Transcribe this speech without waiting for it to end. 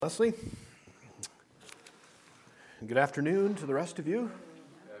Leslie, good afternoon to the rest of you.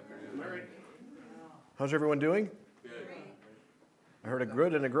 Good afternoon. How's everyone doing? Good. I heard a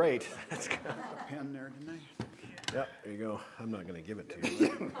good and a great. That's good. Pen there tonight. Yeah, there you go. I'm not going to give it to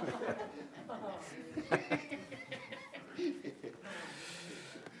you.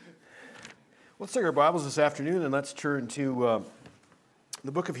 Let's take our Bibles this afternoon and let's turn to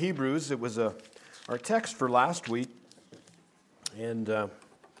the book of Hebrews. It was our text for last week, and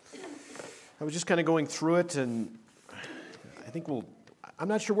I was just kind of going through it, and I'm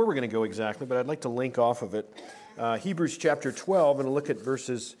not sure where we're going to go exactly, but I'd like to link off of it. Hebrews chapter 12, and look at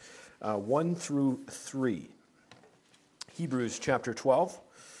verses 1 through 3. Hebrews chapter 12,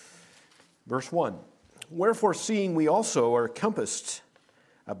 verse 1. Wherefore, seeing we also are compassed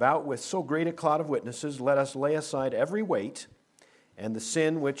about with so great a cloud of witnesses, let us lay aside every weight and the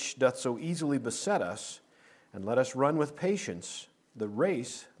sin which doth so easily beset us, and let us run with patience the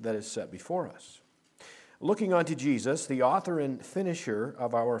race that is set before us. Looking unto Jesus, the author and finisher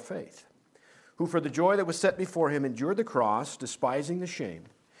of our faith, who for the joy that was set before him endured the cross, despising the shame,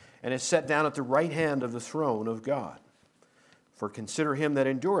 and is set down at the right hand of the throne of God. For consider him that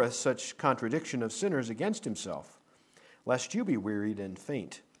endureth such contradiction of sinners against himself, lest you be wearied and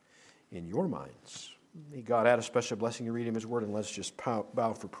faint in your minds. May God add a special blessing to reading his word, and let's just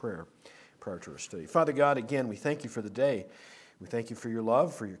bow for prayer prior to our study. Father God, again, we thank you for the day. We thank you for your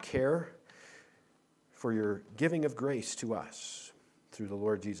love, for your care, for your giving of grace to us through the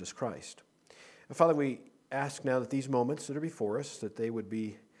Lord Jesus Christ. And Father, we ask now that these moments that are before us, that they would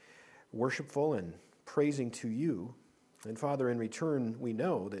be worshipful and praising to you. And Father, in return, we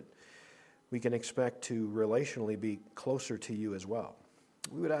know that we can expect to relationally be closer to you as well.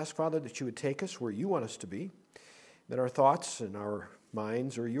 We would ask, Father, that you would take us where you want us to be, that our thoughts and our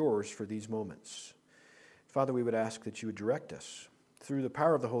minds are yours for these moments. Father, we would ask that you would direct us through the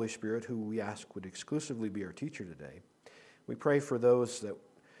power of the Holy Spirit, who we ask would exclusively be our teacher today. We pray for those that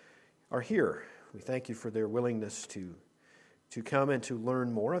are here. We thank you for their willingness to come and to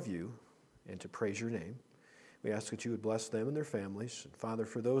learn more of you and to praise your name. We ask that you would bless them and their families. And Father,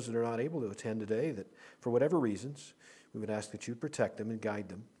 for those that are not able to attend today, that for whatever reasons, we would ask that you would protect them and guide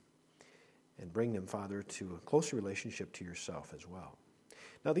them and bring them, Father, to a closer relationship to yourself as well.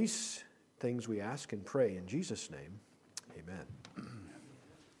 Now, these things we ask and pray in Jesus' name. Amen.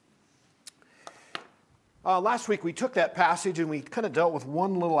 Last week we took that passage and we kind of dealt with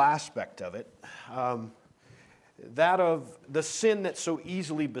one little aspect of it, that of the sin that so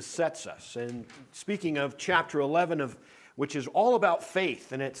easily besets us. And speaking of chapter 11, which is all about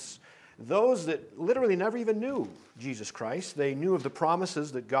faith, and it's those that literally never even knew Jesus Christ. They knew of the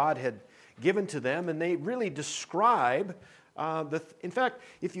promises that God had given to them, and they really describe in fact,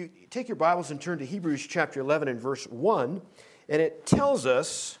 if you take your Bibles and turn to Hebrews chapter 11 and verse 1, and it tells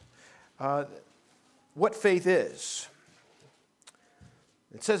us what faith is.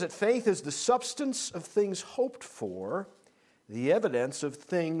 It says that faith is the substance of things hoped for, the evidence of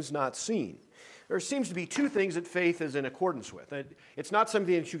things not seen. There seems to be two things that faith is in accordance with. It's not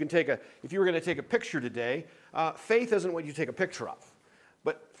something that you can if you were going to take a picture today, faith isn't what you take a picture of.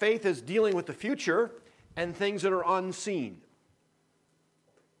 But faith is dealing with the future and things that are unseen.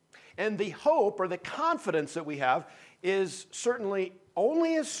 And the hope or the confidence that we have is certainly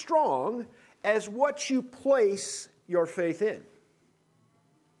only as strong as what you place your faith in.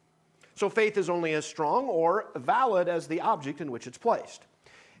 So faith is only as strong or valid as the object in which it's placed.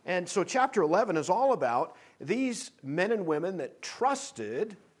 And so chapter 11 is all about these men and women that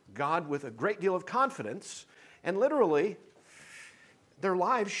trusted God with a great deal of confidence, and literally their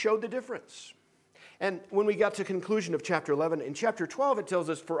lives showed the difference. And when we got to conclusion of chapter 11, in chapter 12 it tells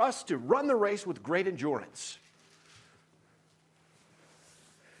us for us to run the race with great endurance.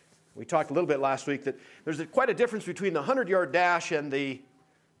 We talked a little bit last week that there's quite a difference between the 100-yard dash and the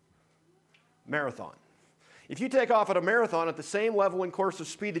marathon. If you take off at a marathon at the same level and course of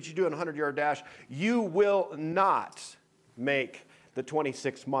speed that you do in a 100-yard dash, you will not make the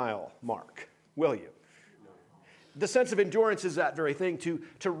 26-mile mark, will you? The sense of endurance is that very thing,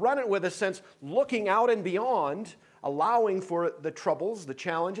 to run it with a sense looking out and beyond, allowing for the troubles, the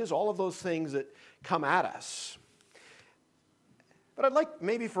challenges, all of those things that come at us. But I'd like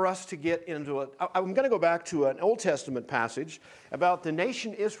maybe for us to get into I'm going to go back to an Old Testament passage about the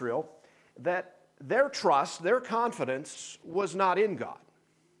nation Israel, that their trust, their confidence was not in God.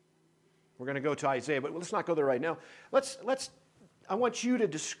 We're going to go to Isaiah, but let's not go there right now. I want you to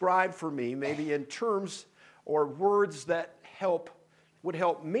describe for me, maybe in terms or words that would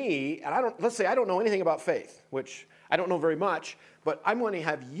help me, and let's say I don't know anything about faith, which I don't know very much, but I'm going to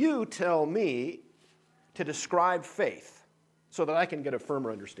have you tell me to describe faith so that I can get a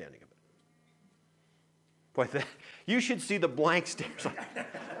firmer understanding of it. Boy, you should see the blank stares.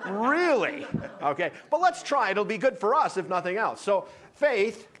 Really? Okay, but let's try. It'll be good for us, if nothing else. So,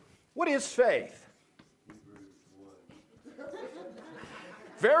 faith, what is faith?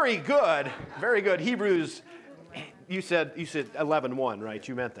 Very good, very good. Hebrews, you said 11:1, right?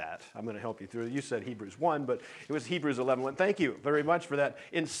 You meant that. I'm going to help you through it. You said Hebrews 1, but it was Hebrews 11:1. Thank you very much for that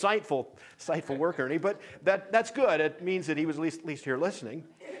insightful work, Ernie. But that's good. It means that he was at least here listening.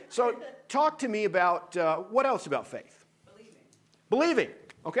 So talk to me about what else about faith? Believing.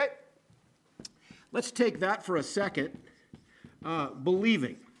 Okay. Let's take that for a second.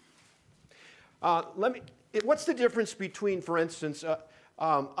 Believing. What's the difference between, for instance,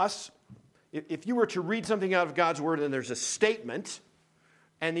 us? If you were to read something out of God's Word and there's a statement,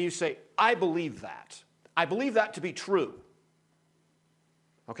 and you say, I believe that. I believe that to be true.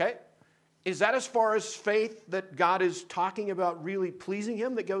 Okay? Is that as far as faith that God is talking about really pleasing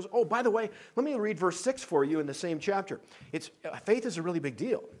Him? That goes, oh, by the way, let me read verse 6 for you in the same chapter. Faith is a really big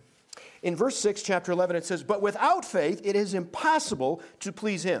deal. In verse 6, chapter 11, it says, but without faith it is impossible to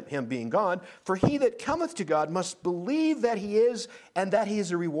please Him, Him being God. For he that cometh to God must believe that He is, and that He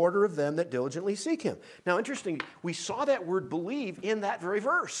is a rewarder of them that diligently seek Him. Now, interesting, we saw that word believe in that very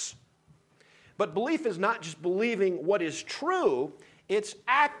verse. But belief is not just believing what is true, it's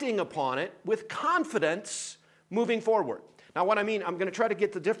acting upon it with confidence moving forward. Now, what I mean, I'm going to try to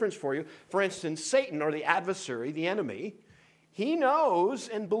get the difference for you. For instance, Satan, or the adversary, the enemy, he knows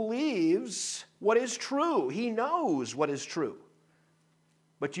and believes what is true. He knows what is true.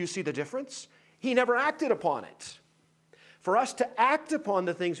 But you see the difference? He never acted upon it. For us to act upon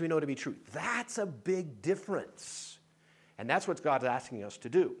the things we know to be true, that's a big difference. And that's what God's asking us to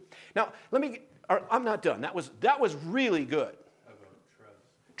do. Now, I'm not done. That was really good.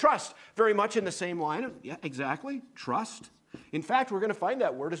 Trust, very much in the same line of, yeah, exactly, trust. In fact, we're going to find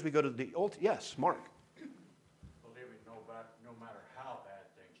that word as we go to the Old, yes, Mark. Believing no matter how bad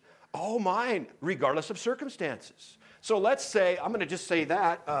things look. Oh, mine, regardless of circumstances. So let's say, I'm going to just say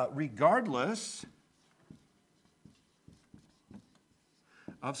that, regardless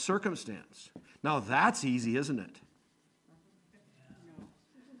of circumstance. Now that's easy, isn't it?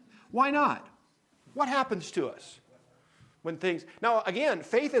 Why not? What happens to us when things... Now, again,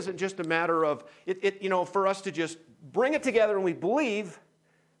 faith isn't just a matter of, for us to just bring it together and we believe.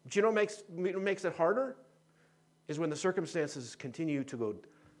 But you know what makes it harder? Is when the circumstances continue to go...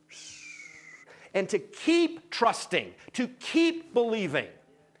 And to keep trusting, to keep believing.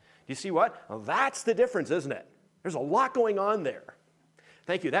 You see what? Well, that's the difference, isn't it? There's a lot going on there.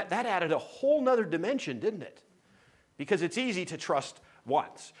 Thank you. That added a whole nother dimension, didn't it? Because it's easy to trust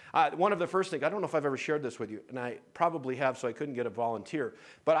once. One of the first things, I don't know if I've ever shared this with you, and I probably have, so I couldn't get a volunteer.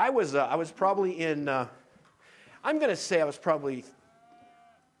 But I was probably in, I'm going to say I was probably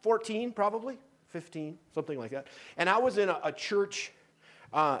 14, probably 15, something like that. And I was in a church,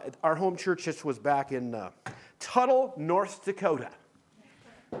 our home church just was back in Tuttle, North Dakota.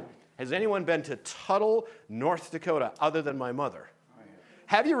 Has anyone been to Tuttle, North Dakota, other than my mother?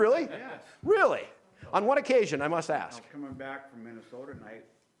 Have you really? Yes. Really? On what occasion, I must ask? I'm coming back from Minnesota, and at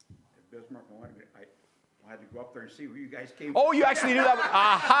Bismarck, I had to go up there and see where you guys came from. Oh, you actually knew that?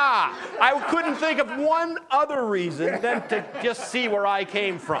 Aha! I couldn't think of one other reason than to just see where I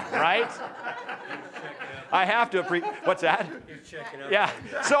came from, right? I have to appreciate. What's that? You're checking out. Yeah.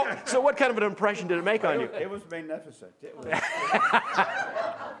 So what kind of an impression did it make on you? It was magnificent. It was.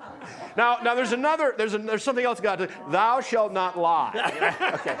 Now there's something else God did. Thou shalt not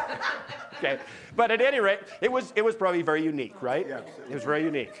lie. Okay. But at any rate, it was probably very unique, right? Yes. It was very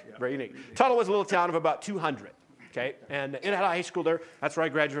unique. Very unique. Tuttle was a little town of about 200. Okay, and it had a high school there. That's where I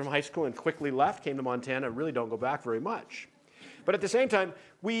graduated from high school and quickly left, came to Montana. Really don't go back very much. But at the same time,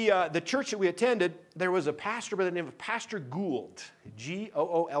 the church that we attended, there was a pastor by the name of Pastor Gould,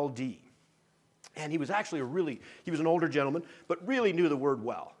 Goold. And he was actually he was an older gentleman, but really knew the word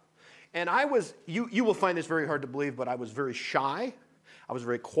well. And you will find this very hard to believe, but I was very shy, I was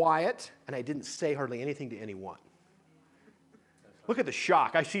very quiet, and I didn't say hardly anything to anyone. Look at the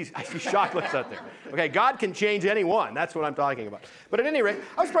shock. I see shock looks out there. Okay, God can change anyone. That's what I'm talking about. But at any rate,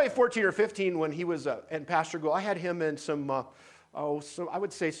 I was probably 14 or 15 when he was, and Pastor Gould, I had him in some I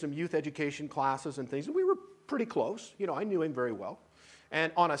would say some youth education classes and things. And we were pretty close. I knew him very well.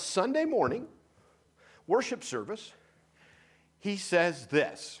 And on a Sunday morning worship service, he says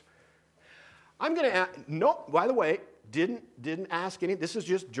this. I'm going to no, by the way, didn't ask any. This is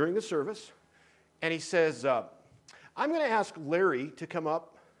just during the service. And he says, I'm going to ask Larry to come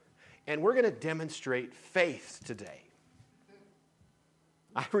up, and we're going to demonstrate faith today.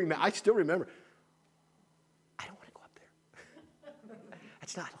 I still remember. I don't want to go up there.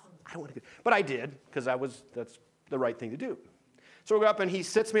 I don't want to do. But I did, because that's the right thing to do. So we go up and he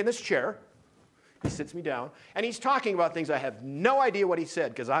sits me in this chair. He sits me down, and he's talking about things I have no idea what he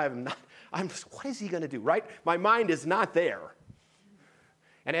said, because I'm just, what is he going to do, right? My mind is not there.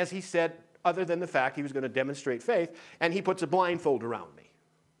 And as he said, other than the fact he was going to demonstrate faith, and he puts a blindfold around me,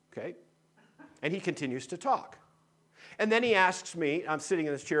 okay? And he continues to talk. And then he asks me, I'm sitting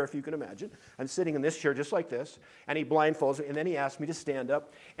in this chair, if you can imagine. I'm sitting in this chair just like this, and he blindfolds me, and then he asks me to stand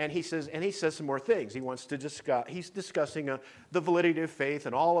up, and he says some more things. He wants to discuss, he's discussing the validity of faith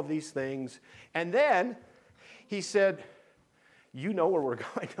and all of these things. And then he said, you know where we're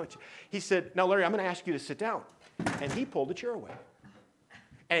going, don't you? He said, now, Larry, I'm going to ask you to sit down. And he pulled the chair away.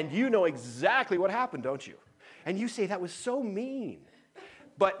 And you know exactly what happened, don't you? And you say, that was so mean.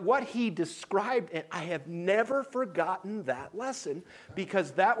 But what he described, and I have never forgotten that lesson,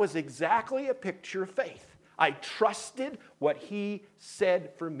 because that was exactly a picture of faith. I trusted what he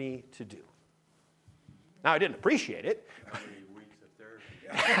said for me to do. Now, I didn't appreciate it. How many weeks of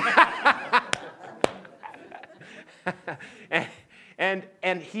therapy?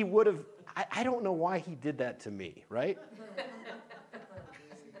 and he would have, I don't know why he did that to me, right?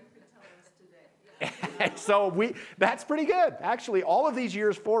 So that's pretty good. Actually, all of these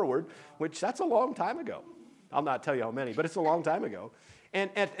years forward, which that's a long time ago. I'll not tell you how many, but it's a long time ago.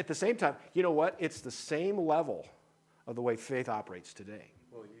 And at the same time, you know what? It's the same level of the way faith operates today.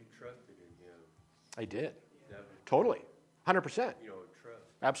 Well, you trusted in him. I did. That was, Totally. 100%. you know, trust.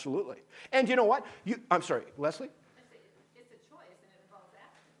 Absolutely. And you know what? I'm sorry, Leslie? It's a choice, and it involves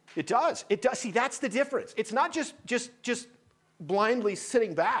action. It does. It does. See, that's the difference. It's not just blindly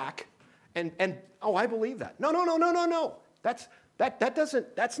sitting back and oh, I believe that. No. That's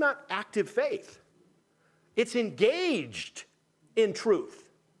not active faith. It's engaged in truth.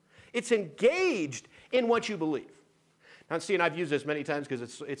 It's engaged in what you believe. Now, see, and I've used this many times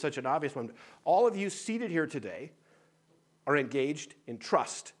because it's such an obvious one. All of you seated here today are engaged in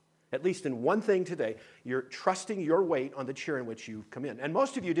trust. At least in one thing today, you're trusting your weight on the chair in which you come in. And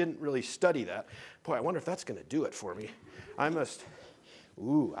most of you didn't really study that. Boy, I wonder if that's going to do it for me. I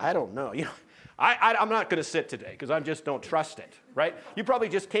don't know. You know, I'm not going to sit today because I just don't trust it, right? You probably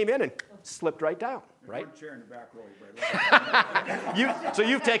just came in and slipped right down, right? One chair in the back row, Brad. So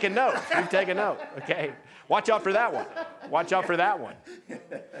you've taken note. You've taken note, okay? Watch out for that one. Watch out for that one.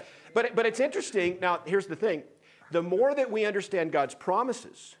 But it's interesting. Now, here's the thing. The more that we understand God's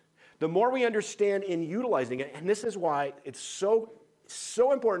promises, the more we understand in utilizing it, and this is why it's so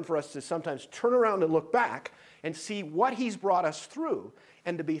important for us to sometimes turn around and look back and see what he's brought us through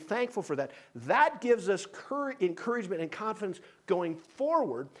and to be thankful for that. That gives us encouragement and confidence going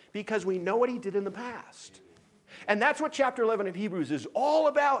forward because we know what he did in the past. And that's what chapter 11 of Hebrews is all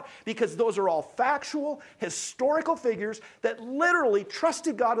about, because those are all factual, historical figures that literally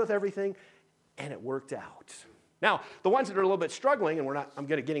trusted God with everything, and it worked out. Now, the ones that are a little bit struggling, and I'm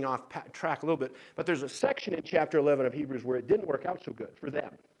getting off track a little bit, but there's a section in chapter 11 of Hebrews where it didn't work out so good for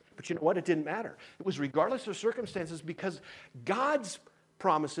them. But you know what? It didn't matter. It was regardless of circumstances, because God's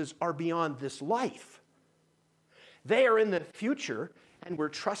promises are beyond this life. They are in the future, and we're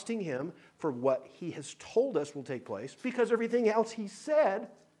trusting him for what he has told us will take place, because everything else he said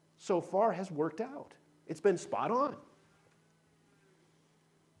so far has worked out. It's been spot on.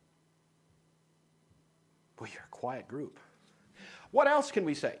 Boy, you're a quiet group. What else can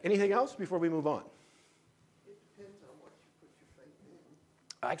we say? Anything else before we move on? It depends on what you put your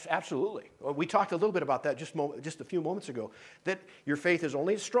faith in. Absolutely. Well, we talked a little bit about that just a few moments ago, that your faith is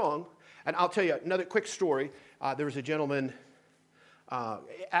only as strong. And I'll tell you another quick story. There was a gentleman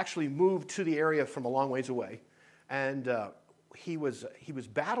actually moved to the area from a long ways away, and he was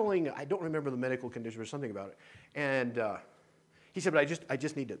battling. I don't remember the medical condition or something about it, and he said, "But I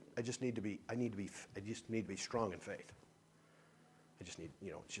just need to be strong in faith. I just need,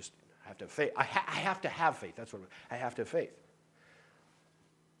 I have to have faith. I have to have faith. That's what I have to have faith."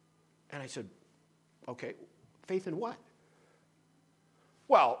 And I said, "Okay, faith in what?"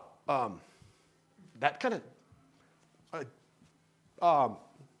 Well, that kind of,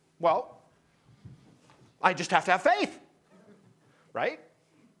 I just have to have faith, right?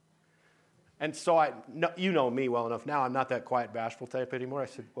 And so you know me well enough now. I'm not that quiet, bashful type anymore. I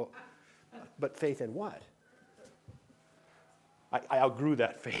said, "Well, but faith in what?" I outgrew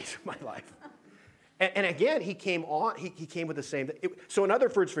that phase of my life. And again, he came with the same thing. So in other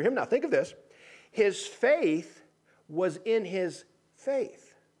words, for him, now think of this. His faith was in his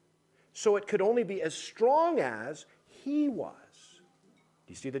faith. So it could only be as strong as he was.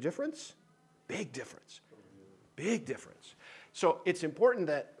 Do you see the difference? Big difference. Big difference. So it's important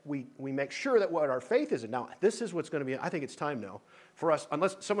that we make sure that what our faith is. And now, this is what's going to be, I think it's time now for us,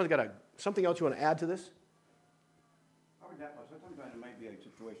 unless someone's got something else you want to add to this? Sometimes it might be a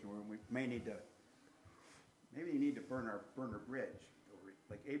situation where we may need to, maybe you need to burn our bridge,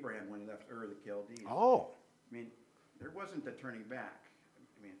 like Abraham when he left Ur the Chaldees. Oh. I mean, there wasn't a turning back.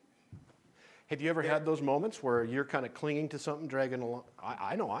 I mean, have you ever had those moments where you're kind of clinging to something, dragging along?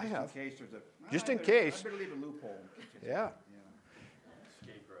 I know I have. in case there's a, Just in case. I better leave a loophole. Yeah.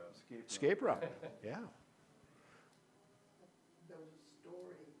 Escape route. Escape route. Yeah. There was a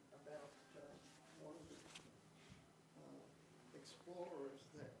story about one of the explorers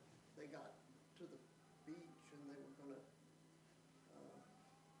that they got to the beach and they were going to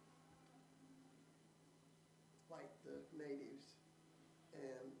fight the natives,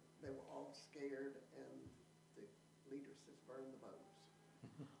 and they were all scared, and the leader says, "Burn the boats."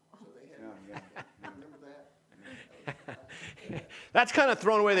 So they had. Remember that? That's kind of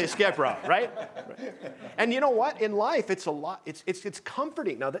throwing away the escape route, right? And you know what? In life, it's a lot. It's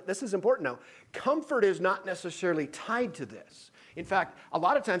comforting. Now, this is important. Now, comfort is not necessarily tied to this. In fact, a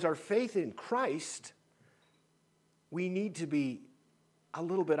lot of times our faith in Christ, we need to be a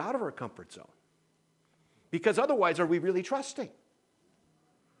little bit out of our comfort zone. Because otherwise, are we really trusting?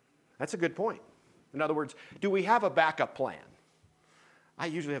 That's a good point. In other words, do we have a backup plan? I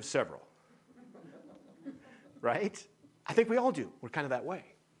usually have several. Right? I think we all do. We're kind of that way.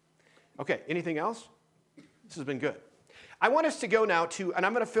 Okay, anything else? This has been good. I want us to go now to, and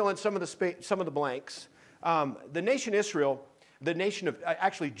I'm going to fill in some of the blanks. The nation Israel, the nation of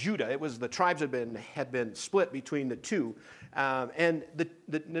actually Judah. It was the tribes had been split between the two, and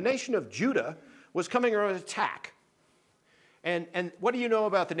the nation of Judah was coming under attack. And what do you know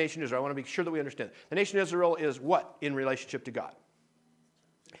about the nation Israel? I want to be sure that we understand. The nation Israel is what in relationship to God?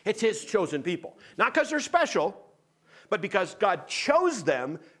 It's His chosen people, not because they're special, but because God chose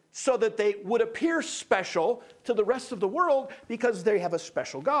them so that they would appear special to the rest of the world because they have a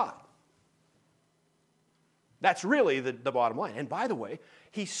special God. That's really the bottom line. And by the way,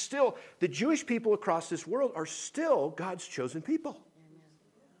 the Jewish people across this world are still God's chosen people.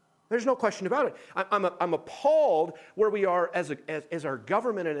 There's no question about it. I'm appalled where we are as our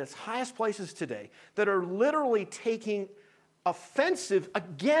government in its highest places today that are literally taking offensive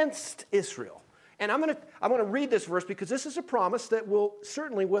against Israel. And I'm going to read this verse because this is a promise that will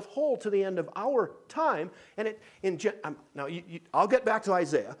certainly withhold to the end of our time. And I'll get back to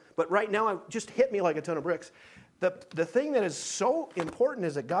Isaiah, but right now it just hit me like a ton of bricks. The thing that is so important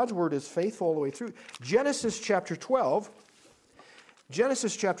is that God's word is faithful all the way through. Genesis chapter 12,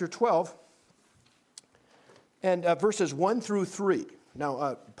 and verses 1 through 3.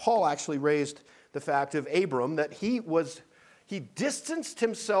 Now, Paul actually raised the fact of Abram that he distanced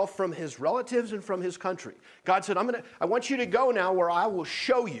himself from his relatives and from his country. God said, I want you to go now where I will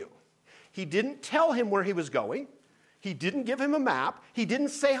show you. He didn't tell him where he was going. He didn't give him a map. He didn't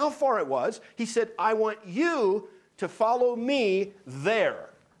say how far it was. He said, I want you to follow me there,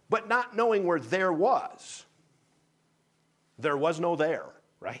 but not knowing where there was. There was no there,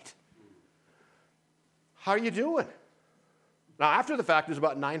 right? How are you doing? Now, after the fact, it was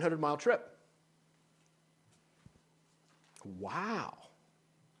about a 900-mile trip. Wow.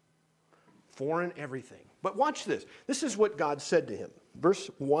 Foreign everything. But watch this. This is what God said to him. Verse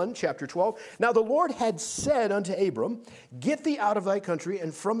 1, chapter 12. Now the Lord had said unto Abram, get thee out of thy country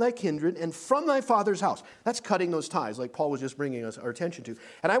and from thy kindred and from thy father's house. That's cutting those ties like Paul was just bringing our attention to.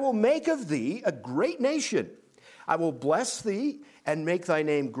 And I will make of thee a great nation. I will bless thee and make thy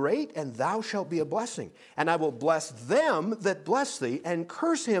name great, and thou shalt be a blessing. And I will bless them that bless thee, and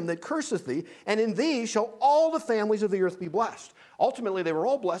curse him that curseth thee, and in thee shall all the families of the earth be blessed. Ultimately, they were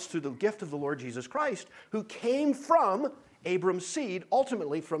all blessed through the gift of the Lord Jesus Christ, who came from Abram's seed,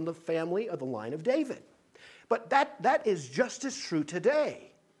 ultimately from the family of the line of David. But that is just as true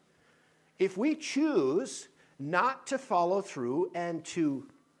today. If we choose not to follow through and to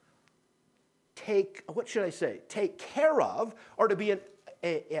take care of, or to be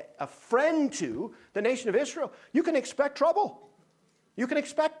a friend to the nation of Israel, you can expect trouble. You can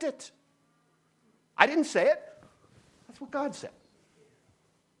expect it. I didn't say it. That's what God said.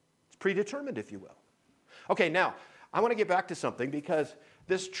 It's predetermined, if you will. Okay, now, I want to get back to something because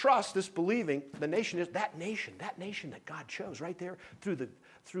this trust, this believing, the nation is that nation that God chose right there through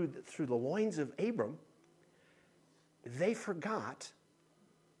the loins of Abram. They forgot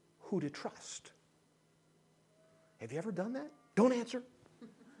who to trust. Have you ever done that? Don't answer.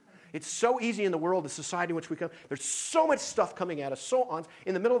 It's so easy in the world, the society in which we come. There's so much stuff coming at us, so on.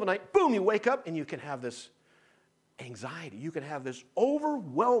 In the middle of the night, boom, you wake up and you can have this anxiety. You can have this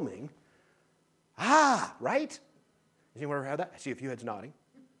overwhelming, right? Has anyone ever had that? I see a few heads nodding.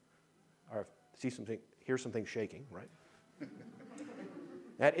 Or hear something shaking, right?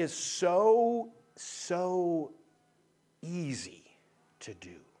 That is so easy to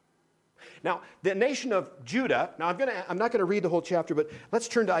do. Now, the nation of Judah, now I'm not going to read the whole chapter, but let's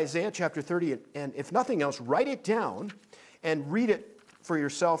turn to Isaiah chapter 30, and if nothing else, write it down and read it for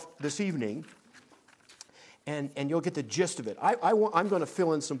yourself this evening, and you'll get the gist of it. I'm going to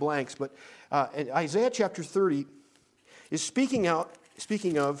fill in some blanks, but Isaiah chapter 30 is speaking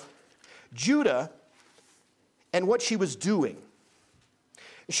of Judah and what she was doing.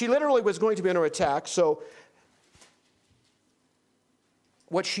 She literally was going to be under attack, so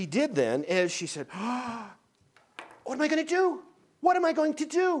what she did then is she said, what am I going to do? What am I going to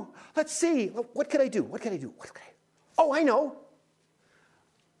do? Let's see. What could I do? What could I do? Oh, I know.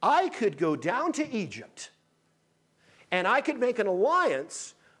 I could go down to Egypt and I could make an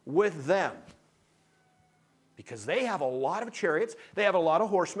alliance with them. Because they have a lot of chariots, they have a lot of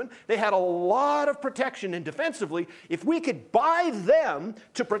horsemen, they had a lot of protection, and defensively, if we could buy them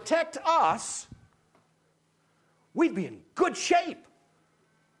to protect us, we'd be in good shape.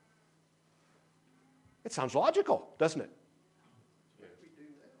 It sounds logical, doesn't it? We do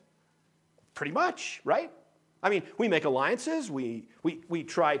that. Pretty much, right? I mean, we make alliances, we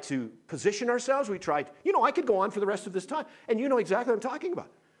try to position ourselves, I could go on for the rest of this time, and you know exactly what I'm talking about.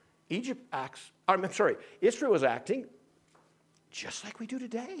 Israel was acting just like we do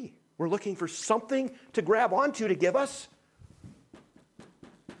today. We're looking for something to grab onto to give us.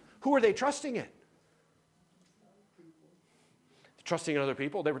 Who are they trusting in? Trusting in other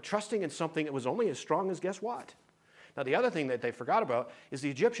people. They were trusting in something that was only as strong as guess what? Now, the other thing that they forgot about is the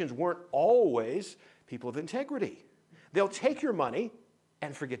Egyptians weren't always people of integrity. They'll take your money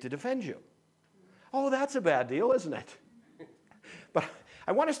and forget to defend you. Oh, that's a bad deal, isn't it? But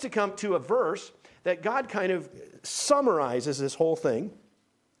I want us to come to a verse that God kind of summarizes this whole thing.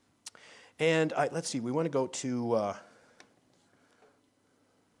 And let's see, we want to go to...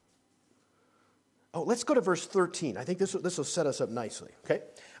 let's go to verse 13. I think this will set us up nicely, okay?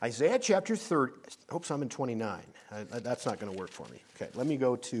 Isaiah chapter 30. Oops, I'm in 29. That's not going to work for me. Okay, let me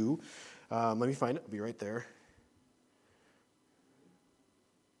go to... let me find it. I'll be right there.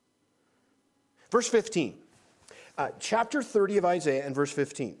 Verse 15. Chapter 30 of Isaiah and verse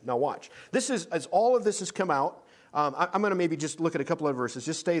 15. Now watch. This is, as all of this has come out, I'm going to maybe just look at a couple of verses.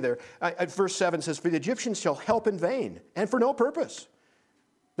 Just stay there. Verse 7 says, "For the Egyptians shall help in vain, and for no purpose."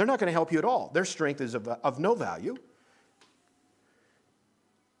 They're not going to help you at all. Their strength is of no value.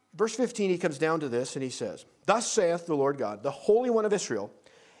 Verse 15, he comes down to this, and he says, "Thus saith the Lord God, the Holy One of Israel,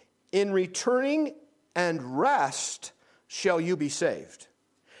 in returning and rest shall you be saved.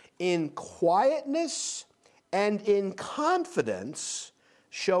 In quietness and in confidence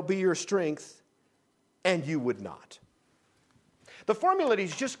shall be your strength, and you would not." The formula that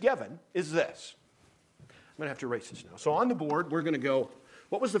he's just given is this. I'm going to have to erase this now. So on the board, we're going to go,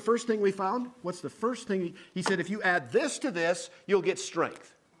 what was the first thing we found? What's the first thing? He said, if you add this to this, you'll get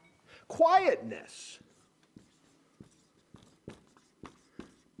strength. Quietness.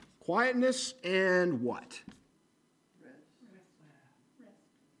 Quietness and what?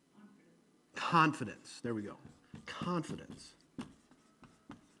 Confidence. There we go. Confidence.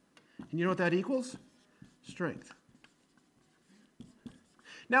 And you know what that equals? Strength.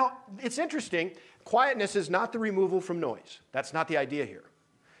 Now, it's interesting. Quietness is not the removal from noise. That's not the idea here.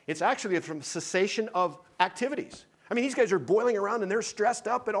 It's actually from cessation of activities. I mean, these guys are boiling around and they're stressed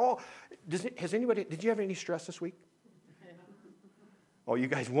up and all. Did you have any stress this week? Oh, you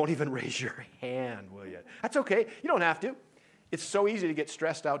guys won't even raise your hand, will you? That's okay. You don't have to. It's so easy to get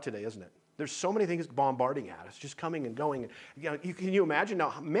stressed out today, isn't it? There's so many things bombarding at us, just coming and going. Can you imagine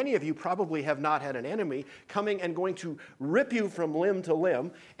now? Many of you probably have not had an enemy coming and going to rip you from limb to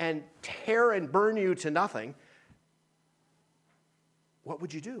limb and tear and burn you to nothing. What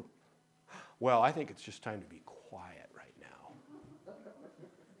would you do? Well, I think it's just time to be quiet right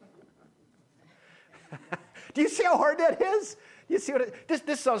now. Do you see how hard that is? You see what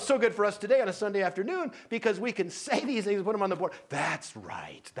this sounds so good for us today on a Sunday afternoon because we can say these things and put them on the board. That's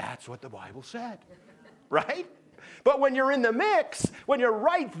right. That's what the Bible said. Right? But when you're in the mix, when you're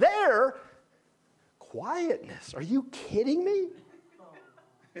right there, quietness. Are you kidding me?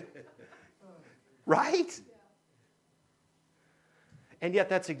 Right? And yet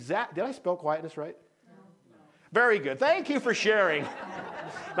that's exact. Did I spell quietness right? No. Very good. Thank you for sharing.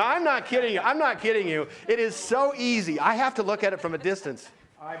 Now, I'm not kidding you. I'm not kidding you. It is so easy. I have to look at it from a distance.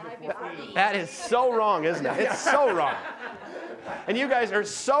 That is so wrong, isn't it? It's so wrong. And you guys are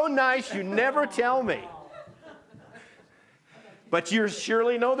so nice, you never tell me. But you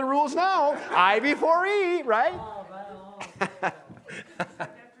surely know the rules now. I before E, right?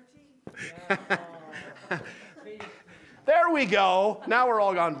 There we go. Now we're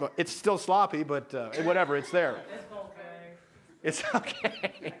all gone. It's still sloppy, but whatever, it's there. It's okay.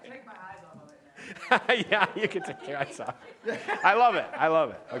 Take my eyes off of it now. Yeah, you can take your eyes off. I love it. I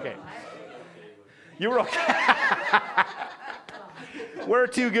love it. Okay. You were okay. We're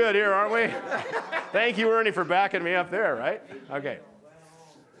too good here, aren't we? Thank you, Ernie, for backing me up there, right? Okay.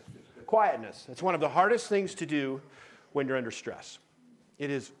 Quietness. It's one of the hardest things to do when you're under stress. It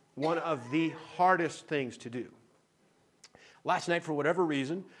is one of the hardest things to do. Last night, for whatever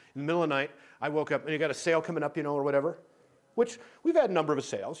reason, in the middle of the night, I woke up and you got a sale coming up, or whatever, which we've had a number of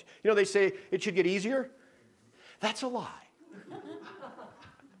sales. They say it should get easier. That's a lie.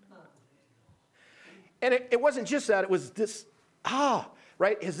 And it wasn't just that. It was this,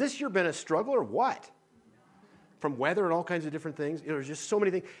 right? Has this year been a struggle or what? From weather and all kinds of different things. There's just so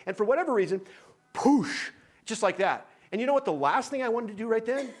many things. And for whatever reason, poosh, just like that. And you know what the last thing I wanted to do right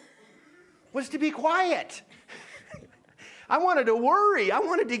then? Was to be quiet. I wanted to worry. I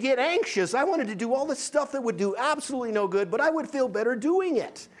wanted to get anxious. I wanted to do all this stuff that would do absolutely no good, but I would feel better doing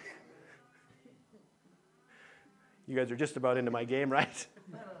it. You guys are just about into my game, right?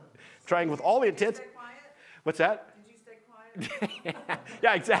 Trying with all the intents. Did you stay quiet? What's that? Did you stay quiet?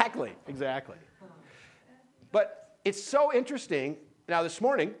 Yeah, exactly. But it's so interesting. Now this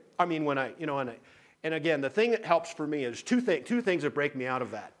morning, when I, and again, the thing that helps for me is two things that break me out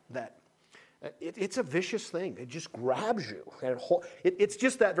of that. It's a vicious thing. It just grabs you. And it's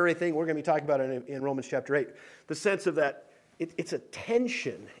just that very thing we're going to be talking about in Romans chapter 8. The sense of that, it's a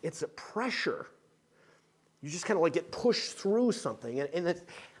tension. It's a pressure. You just kind of get pushed through something. And it's,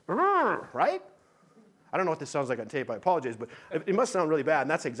 right? I don't know what this sounds like on tape. I apologize. But it must sound really bad.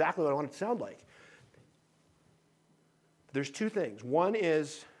 And that's exactly what I want it to sound like. There's two things. One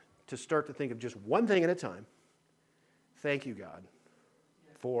is to start to think of just one thing at a time. Thank you, God,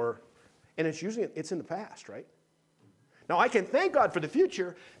 for... And it's in the past, right? Now, I can thank God for the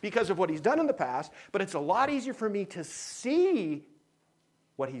future because of what he's done in the past, but it's a lot easier for me to see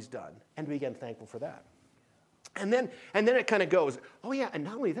what he's done and be again thankful for that. And then it kind of goes, oh yeah, and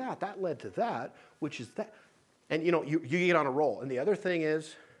not only that led to that, which is that. And you get on a roll. And the other thing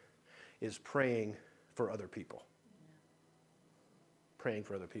is praying for other people. Praying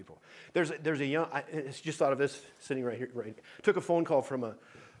for other people. There's a young, I just thought of this sitting right here. Right, took a phone call from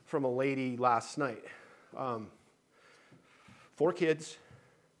a lady last night. 4 kids.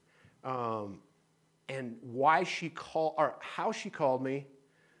 And why she called, or how she called me,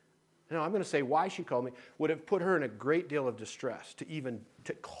 I'm going to say why she called me, would have put her in a great deal of distress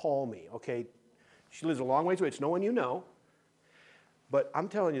to call me, okay? She lives a long ways away. It's no one you know. But I'm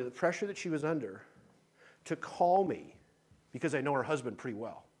telling you, the pressure that she was under to call me, because I know her husband pretty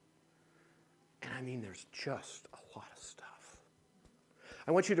well. And there's just a lot of stuff.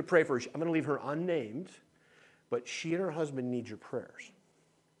 I want you to pray for her. I'm going to leave her unnamed, but she and her husband need your prayers.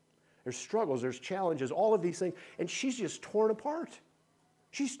 There's struggles, there's challenges, all of these things, and she's just torn apart.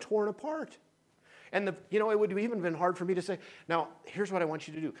 She's torn apart. And it would have even been hard for me to say, now, here's what I want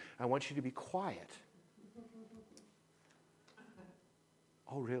you to do. I want you to be quiet.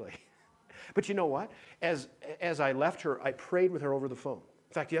 Oh, really? But you know what? As I left her, I prayed with her over the phone.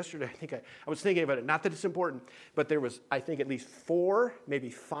 In fact, yesterday, I was thinking about it. Not that it's important, but there was, I think, at least 4, maybe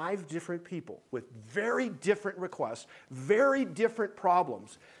 5 different people with very different requests, very different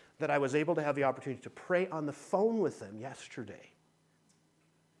problems that I was able to have the opportunity to pray on the phone with them yesterday.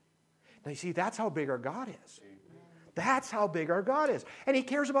 Now, you see, that's how big our God is. That's how big our God is. And he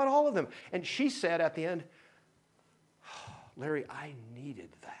cares about all of them. And she said at the end, Larry, I needed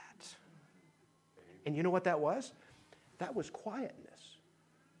that. And you know what that was? That was quietness.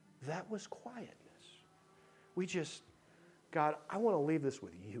 That was quietness. God, I want to leave this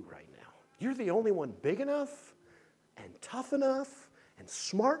with you right now. You're the only one big enough and tough enough and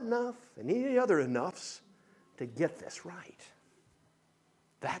smart enough and any other enoughs to get this right.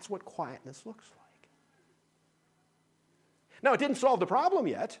 That's what quietness looks like. Now, it didn't solve the problem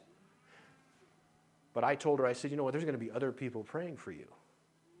yet. But I told her, I said, you know what, there's going to be other people praying for you.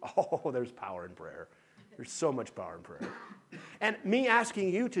 Oh, there's power in prayer. There's so much power in prayer. And me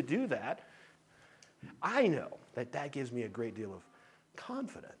asking you to do that, I know that gives me a great deal of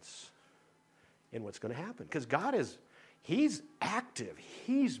confidence in what's going to happen. Because God he's active.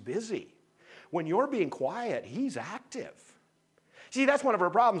 He's busy. When you're being quiet, he's active. See, that's one of our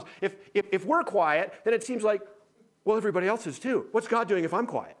problems. If we're quiet, then it seems like, well, everybody else is too. What's God doing if I'm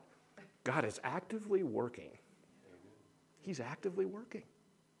quiet? God is actively working. He's actively working.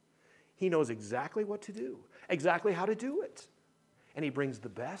 He knows exactly what to do, exactly how to do it. And he brings the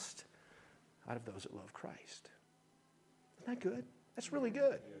best out of those that love Christ. Isn't that good? That's really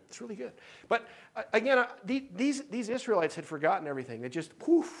good. It's really good. But again, these Israelites had forgotten everything. They just,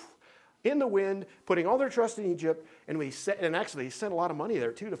 poof, in the wind, putting all their trust in Egypt, and actually he sent a lot of money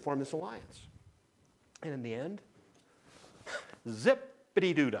there too to form this alliance. And in the end,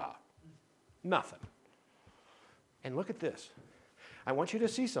 zippity-doo-dah, nothing. And look at this. I want you to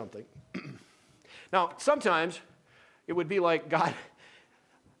see something. Now, sometimes it would be like God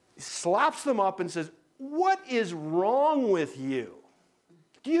slaps them up and says, what is wrong with you?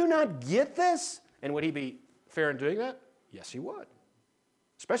 Do you not get this? And would he be fair in doing that? Yes, he would.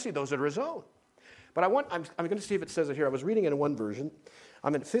 Especially those that are his own. But I'm going to see if it says it here. I was reading it in one version.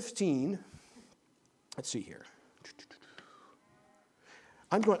 I'm at 15. Let's see here.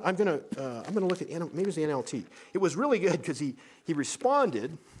 I'm going to look at, maybe it's the NLT. It was really good because he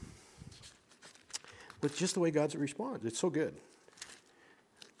responded with just the way God responds. It's so good.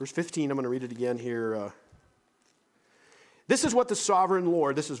 Verse 15, I'm going to read it again here. This is what the sovereign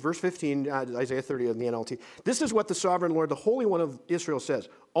Lord, this is verse 15, Isaiah 30 in the NLT. This is what the sovereign Lord, the Holy One of Israel says.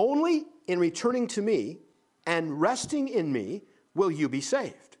 Only in returning to me and resting in me will you be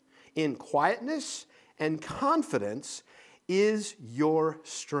saved. In quietness and confidence is your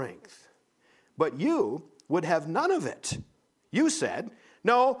strength. But you would have none of it. You said,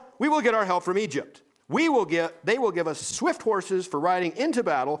 no, we will get our help from Egypt. They will give us swift horses for riding into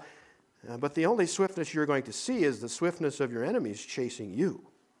battle, but the only swiftness you're going to see is the swiftness of your enemies chasing you.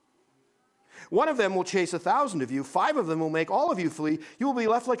 One of them will chase 1,000 of you. 5 of them will make all of you flee. You will be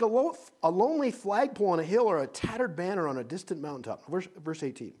left like a lonely flagpole on a hill or a tattered banner on a distant mountaintop. Verse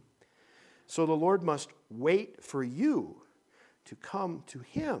 18. So the Lord must wait for you to come to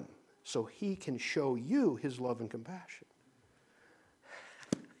him so he can show you his love and compassion.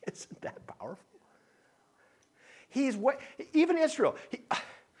 Isn't that powerful? Even Israel.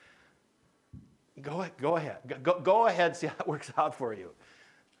 Go ahead. Go ahead, see how it works out for you.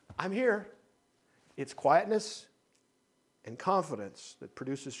 I'm here. It's quietness and confidence that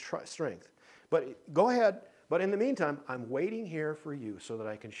produces strength. But go ahead. But in the meantime, I'm waiting here for you so that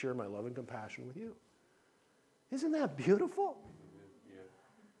I can share my love and compassion with you. Isn't that beautiful? Yeah.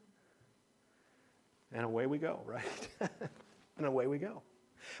 And away we go, right? And away we go.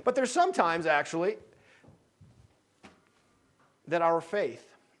 But there's sometimes, actually, that our faith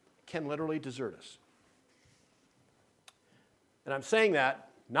can literally desert us. And I'm saying that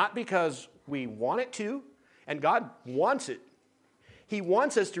not because we want it to, and God wants it. He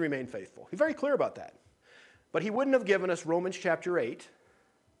wants us to remain faithful. He's very clear about that. But he wouldn't have given us Romans chapter 8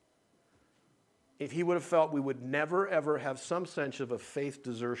 if he would have felt we would never, ever have some sense of a faith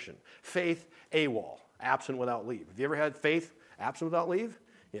desertion. Faith AWOL, absent without leave. Have you ever had faith absent without leave?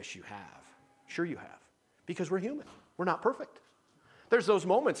 Yes, you have. Sure you have. Because we're human. We're not perfect. There's those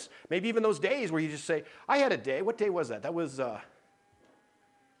moments, maybe even those days where you just say, I had a day. What day was that? That was, well,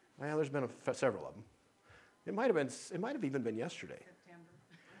 there's been several of them. It might have even been yesterday.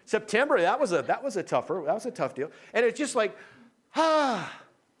 September, that was a tough deal. And it's just like,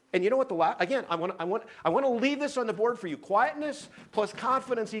 And you know what? Again, I want to leave this on the board for you. Quietness plus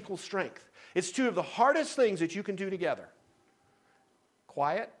confidence equals strength. It's 2 of the hardest things that you can do together.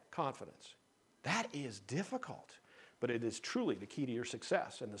 Quiet, confidence. That is difficult, but it is truly the key to your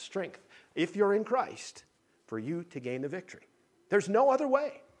success and the strength, if you're in Christ, for you to gain the victory. There's no other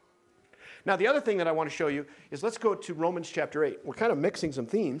way. Now, the other thing that I want to show you is let's go to Romans chapter 8. We're kind of mixing some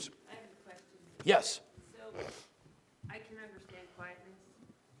themes. I have a question. Yes. So, I can understand quietness,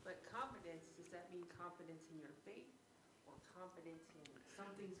 but confidence, does that mean confidence in your faith? Or confidence in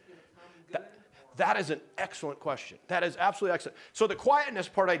something's going to come good? That is an excellent question. That is absolutely excellent. So the quietness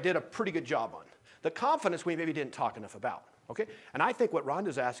part I did a pretty good job on. The confidence we maybe didn't talk enough about. Okay? And I think what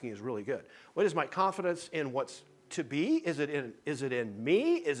Rhonda's asking is really good. What is my confidence in what's to be? Is it in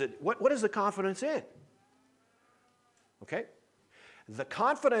me? What is the confidence in? Okay? The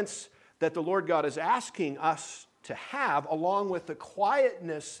confidence that the Lord God is asking us to have, along with the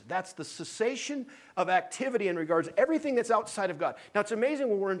quietness, that's the cessation of activity in regards to everything that's outside of God. Now, it's amazing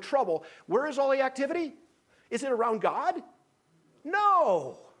when we're in trouble, where is all the activity? Is it around God?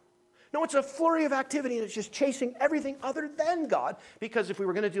 No. No, it's a flurry of activity, and it's just chasing everything other than God. Because if we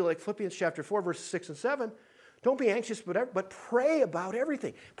were going to do like Philippians chapter 4, verses 6 and 7, don't be anxious, but pray about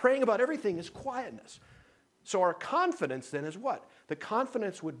everything. Praying about everything is quietness. So our confidence then is what? The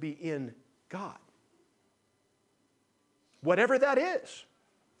confidence would be in God. Whatever that is.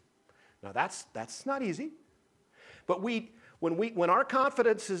 Now that's not easy. But when our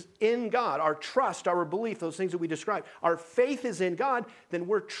confidence is in God, our trust, our belief, those things that we described, our faith is in God, then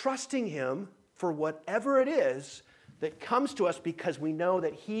we're trusting Him for whatever it is that comes to us because we know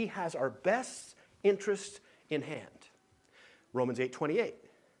that He has our best interest in hand. Romans 8:28.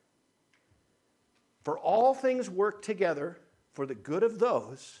 For all things work together for the good of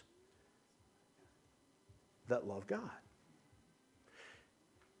those that love God.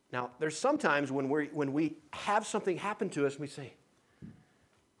 Now, there's sometimes when we have something happen to us, we say,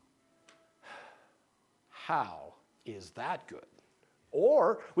 how is that good?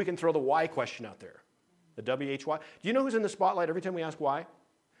 Or we can throw the why question out there, the WHY. Do you know who's in the spotlight every time we ask why?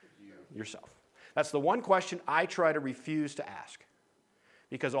 Yourself. That's the one question I try to refuse to ask.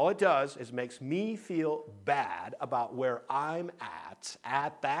 Because all it does is makes me feel bad about where I'm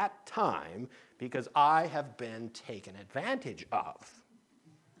at that time because I have been taken advantage of.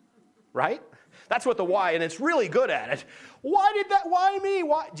 Right? That's what the why, and it's really good at it. Why me?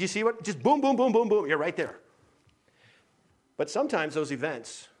 Why? Do you see what? Just boom, boom, boom, boom, boom. You're right there. But sometimes those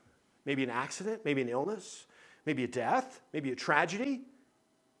events, maybe an accident, maybe an illness, maybe a death, maybe a tragedy,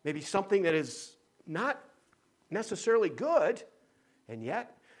 maybe something that is not necessarily good, and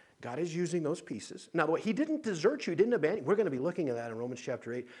yet God is using those pieces. Now, He didn't desert you, He didn't abandon you. We're going to be looking at that in Romans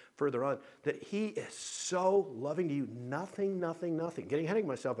chapter 8 further on, that He is so loving to you. Nothing, getting ahead of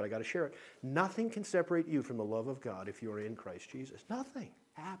myself, but I got to share it. Nothing can separate you from the love of God if you are in Christ Jesus. Nothing.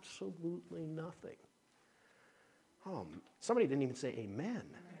 Absolutely nothing. Oh, somebody didn't even say amen.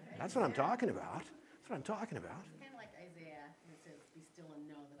 That's what I'm talking about. That's what I'm talking about. It's kind of like Isaiah, and it says, be still and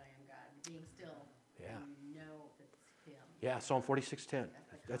know that I am God. Being still, Yeah. and know that it's Him. Yeah, Psalm 46:10.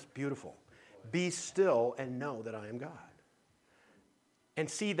 That's beautiful. Be still and know that I am God. And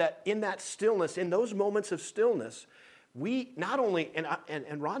see that in that stillness, in those moments of stillness, we not only,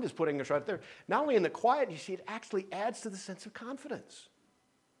 and Rhonda's putting this right there, not only in the quiet, you see, it actually adds to the sense of confidence.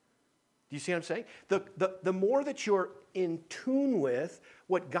 Do you see what I'm saying? The more that you're in tune with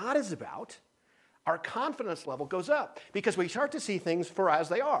what God is about, our confidence level goes up because we start to see things for as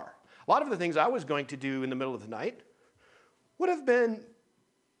they are. A lot of the things I was going to do in the middle of the night would have been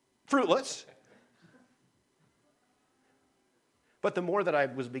fruitless. But the more that I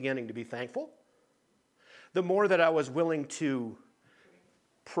was beginning to be thankful, the more that I was willing to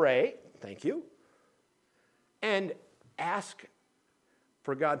pray, thank you, and ask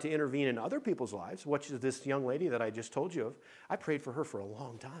for God to intervene in other people's lives, which is this young lady that I just told you of. I prayed for her for a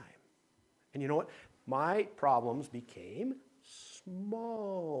long time. And you know what? My problems became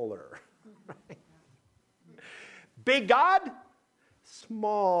smaller. Right? Big God,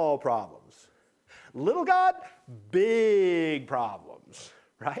 small problems. Little God, big problems.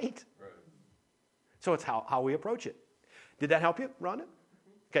 Right? So it's how we approach it. Did that help you, Rhonda?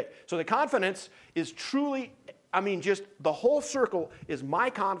 Okay, so the confidence is truly, just the whole circle is my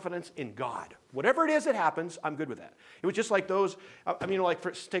confidence in God. Whatever it is that happens, I'm good with that. It was just like those,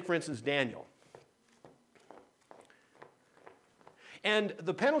 take for instance Daniel. And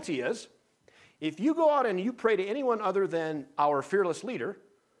the penalty is, if you go out and you pray to anyone other than our fearless leader,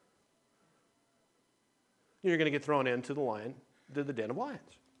 you're going to get thrown into the den of lions.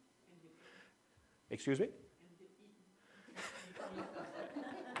 Excuse me?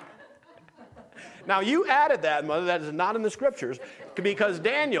 Now, you added that, Mother. That is not in the scriptures, because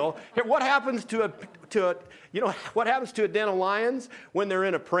Daniel. What happens to a den of lions when they're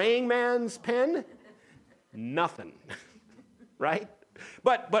in a praying man's pen? Nothing, right?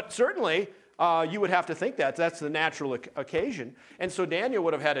 But certainly you would have to think that's the natural occasion, and so Daniel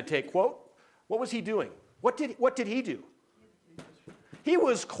would have had to take quote. What was he doing? What did he do? He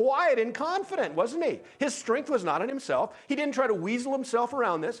was quiet and confident, wasn't he? His strength was not in himself. He didn't try to weasel himself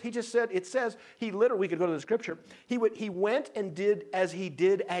around this. He just said, it says, we could go to the scripture. He went and did as he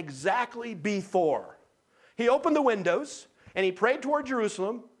did exactly before. He opened the windows, and he prayed toward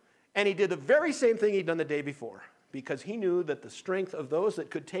Jerusalem, and he did the very same thing he'd done the day before, because he knew that the strength of those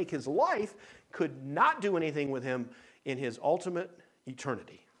that could take his life could not do anything with him in his ultimate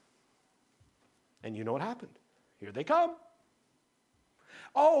eternity. And you know what happened? Here they come.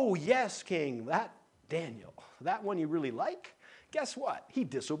 Oh, yes, King, that Daniel, that one you really like, guess what? He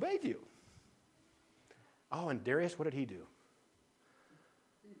disobeyed you. Oh, and Darius, what did he do?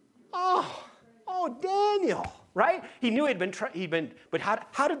 Oh, Daniel, right? He knew but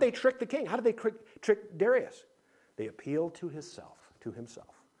how did they trick the king? How did they trick Darius? They appealed to himself.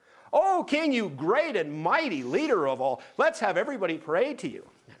 Oh, King, you great and mighty leader of all, let's have everybody pray to you.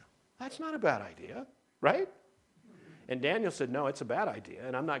 That's not a bad idea, right? And Daniel said, no, it's a bad idea,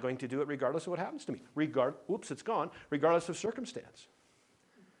 and I'm not going to do it regardless of what happens to me. It's gone. Regardless of circumstance.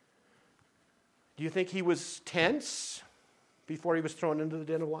 Do you think he was tense before he was thrown into the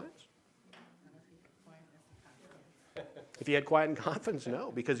den of lions? If he had quiet and confidence,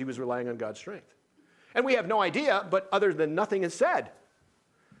 no, because he was relying on God's strength. And we have no idea, but other than nothing is said.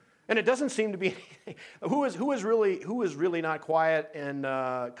 And it doesn't seem to be anything. Who is really not quiet and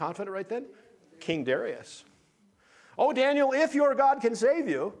confident right then? King Darius. Oh, Daniel, if your God can save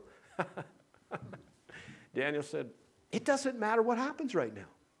you. Daniel said, it doesn't matter what happens right now.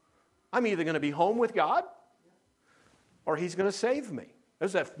 I'm either going to be home with God or he's going to save me.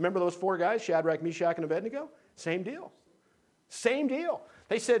 Remember those 4 guys, Shadrach, Meshach, and Abednego? Same deal. Same deal.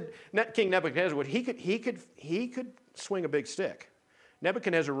 They said King Nebuchadnezzar, he could swing a big stick.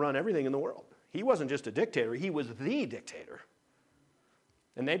 Nebuchadnezzar run everything in the world. He wasn't just a dictator, he was the dictator.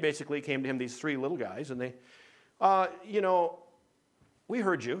 And they basically came to him, these 3 little guys, and they, we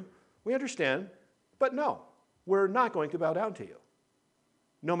heard you, we understand, but no, we're not going to bow down to you,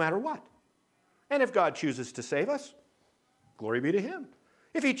 no matter what. And if God chooses to save us, glory be to him.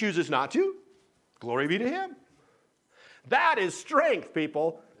 If he chooses not to, glory be to him. That is strength,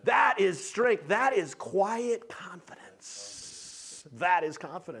 people. That is strength. That is quiet confidence. That is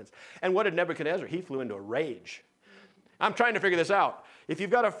confidence. And what did Nebuchadnezzar? He flew into a rage. I'm trying to figure this out. If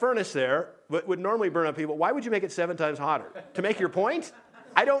you've got a furnace there that would normally burn up people, why would you make it 7 times hotter? To make your point?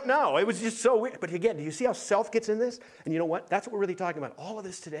 I don't know. It was just so weird. But again, do you see how self gets in this? And you know what? That's what we're really talking about. All of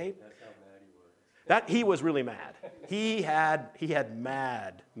this today. That's how mad he was. He was really mad. He had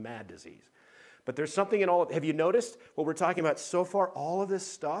mad disease. But there's something in all of it. Have you noticed what we're talking about so far? All of this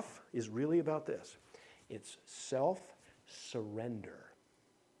stuff is really about this. It's self-surrender.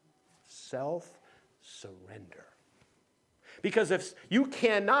 Self-surrender. Because if you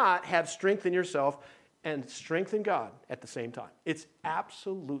cannot have strength in yourself and strength in God at the same time, it's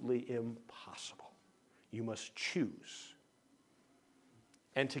absolutely impossible. You must choose.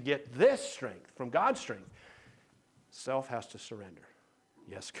 And to get this strength from God's strength, self has to surrender.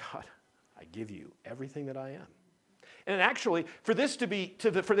 Yes, God, I give you everything that I am. And actually, for this to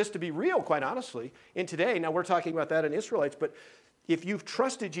be real, quite honestly, in today, now we're talking about that in Israelites, but if you've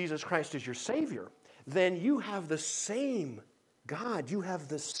trusted Jesus Christ as your Savior, then you have the same God. You have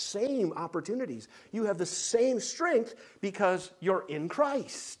the same opportunities. You have the same strength because you're in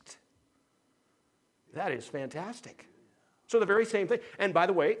Christ. That is fantastic. So the very same thing. And by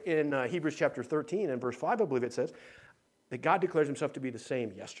the way, in Hebrews chapter 13 and verse 5, I believe it says that God declares himself to be the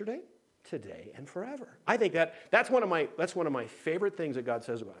same yesterday, today, and forever. I think that's one of my favorite things that God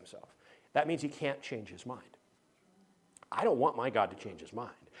says about himself. That means he can't change his mind. I don't want my God to change his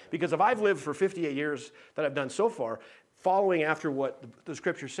mind. Because if I've lived for 58 years that I've done so far, following after what the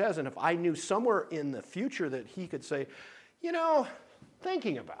scripture says, and if I knew somewhere in the future that he could say,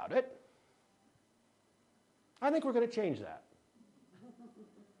 thinking about it, I think we're going to change that.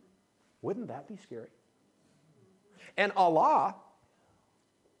 Wouldn't that be scary? And Allah,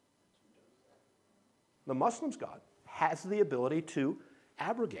 the Muslims' God, has the ability to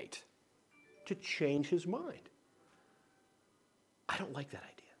abrogate, to change his mind. I don't like that idea.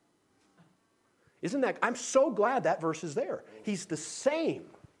 I'm so glad that verse is there. He's the same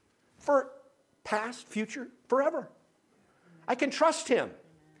for past, future, forever. I can trust him.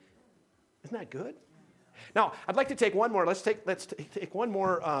 Isn't that good? Now, I'd like to take one more. Let's take one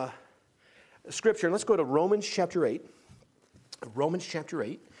more scripture, and let's go to Romans chapter 8. Romans chapter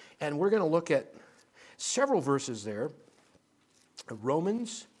 8, and we're going to look at several verses there.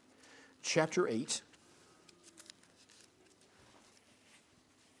 Romans chapter 8.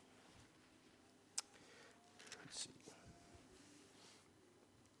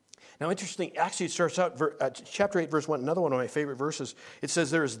 Now, interesting, actually it starts out, chapter 8, verse 1, another one of my favorite verses. It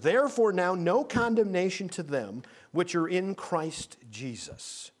says, there is therefore now no condemnation to them which are in Christ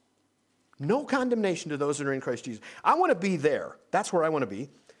Jesus. No condemnation to those that are in Christ Jesus. I want to be there. That's where I want to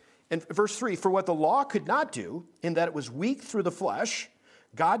be. And verse 3, for what the law could not do, in that it was weak through the flesh,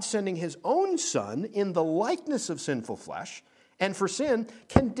 God sending his own Son in the likeness of sinful flesh, and for sin,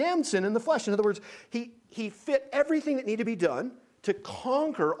 condemned sin in the flesh. In other words, he fit everything that needed to be done to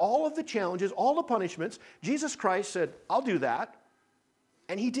conquer all of the challenges, all the punishments. Jesus Christ said, I'll do that.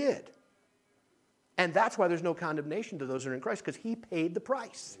 And he did. And that's why there's no condemnation to those who are in Christ, because he paid the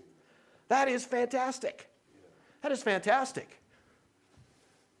price. That is fantastic. That is fantastic.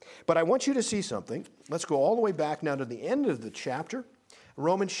 But I want you to see something. Let's go all the way back now to the end of the chapter,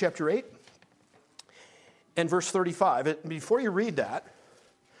 Romans chapter 8 and verse 35. Before you read that,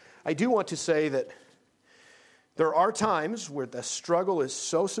 I do want to say that there are times where the struggle is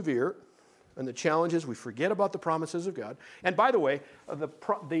so severe and the challenges, we forget about the promises of God. And by the way,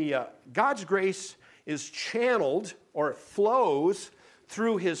 God's grace is channeled or flows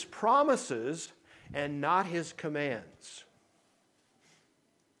through his promises and not his commands.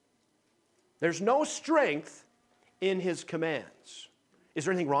 There's no strength in his commands. Is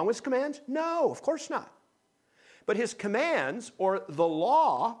there anything wrong with his commands? No, of course not. But his commands, or the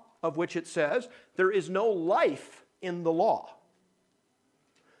law, of which it says, there is no life in the law.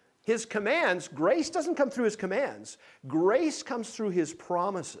 His commands, grace doesn't come through his commands. Grace comes through his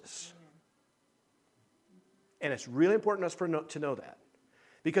promises. And it's really important for us to know that.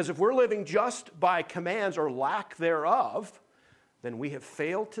 Because if we're living just by commands or lack thereof, then we have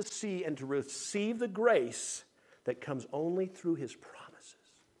failed to see and to receive the grace that comes only through his promises.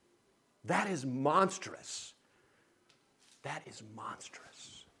 That is monstrous. That is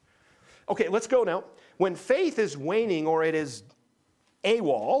monstrous. Okay, let's go now. When faith is waning or it is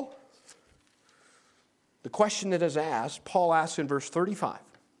AWOL, the question that is asked, Paul asks in verse 35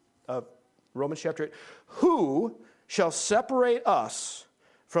 of Romans chapter 8, who shall separate us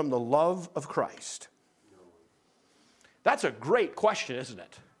from the love of Christ? That's a great question, isn't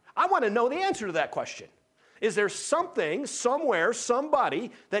it? I want to know the answer to that question. Is there something, somewhere,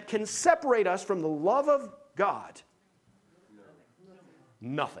 somebody that can separate us from the love of God?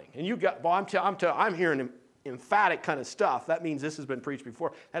 Nothing. And you got, well, I'm hearing emphatic kind of stuff. That means this has been preached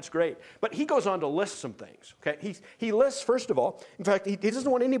before. That's great. But he goes on to list some things. Okay, he lists, first of all, in fact, he doesn't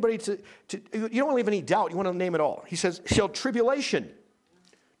want anybody to, you don't leave any doubt. You want to name it all. He says, shall tribulation.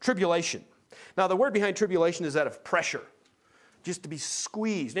 Now, the word behind tribulation is that of pressure. Just to be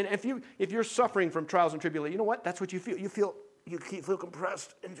squeezed. And if you're suffering from trials and tribulation, you know what? That's what you feel. You feel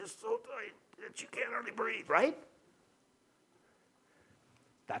compressed and just so tight that you can't hardly breathe, right?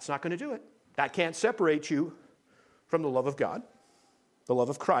 That's not going to do it. That can't separate you from the love of God, the love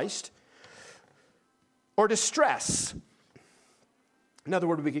of Christ, or distress. Another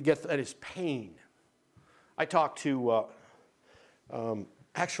word we could get that is pain. I talked to,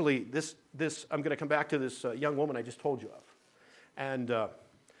 actually, this I'm going to come back to this young woman I just told you of. And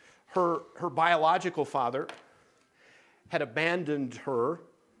her biological father had abandoned her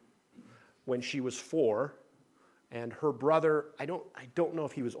when she was 4. And her brother, I don't know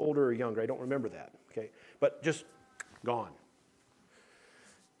if he was older or younger. I don't remember that. Okay, but just gone.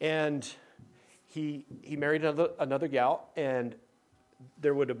 And he married another gal, and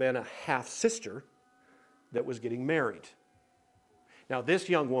there would have been a half sister that was getting married. Now, this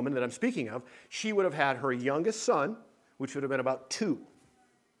young woman that I'm speaking of, she would have had her youngest son, which would have been about 2.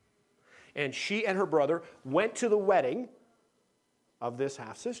 And she and her brother went to the wedding of this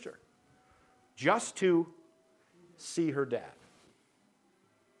half sister just to see her dad.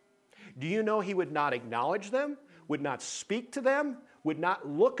 Do you know he would not acknowledge them, would not speak to them, would not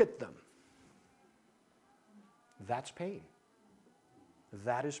look at them? That's pain.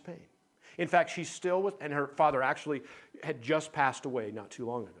 That is pain. In fact, she still was, and her father actually had just passed away not too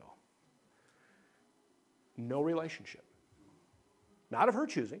long ago. No relationship. Not of her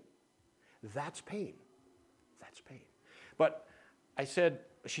choosing. That's pain. That's pain. But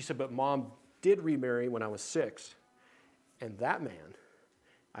she said, but Mom did remarry when I was 6. And that man,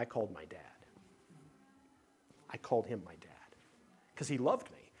 I called my dad. I called him my dad. Because he loved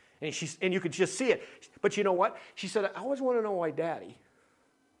me. And you could just see it. But you know what? She said, I always want to know why Daddy.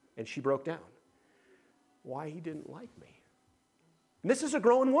 And she broke down. Why he didn't like me. And this is a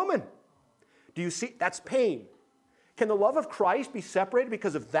grown woman. Do you see? That's pain. Can the love of Christ be separated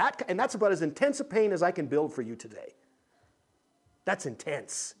because of that? And that's about as intense a pain as I can build for you today. That's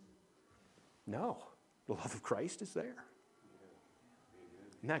intense. No. The love of Christ is there.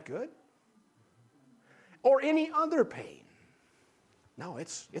 Isn't that good? Or any other pain. No,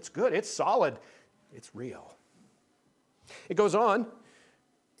 it's good. It's solid. It's real. It goes on.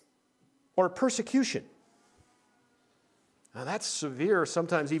 Or persecution. Now that's severe,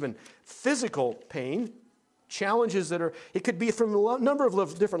 sometimes even physical pain. Challenges that it could be from a number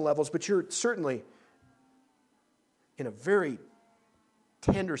of different levels, but you're certainly in a very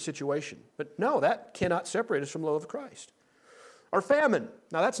tender situation. But no, that cannot separate us from the love of Christ. Or famine.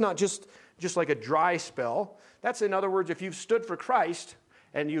 Now that's not just like a dry spell. That's, in other words, if you've stood for Christ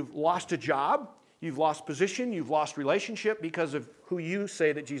and you've lost a job, you've lost position, you've lost relationship because of who you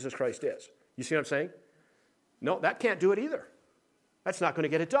say that Jesus Christ is. You see what I'm saying? No, that can't do it either. That's not going to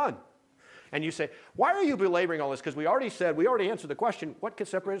get it done. And you say, why are you belaboring all this? Because we already answered the question, what can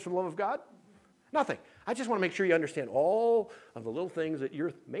separate us from the love of God? Nothing. I just want to make sure you understand all of the little things that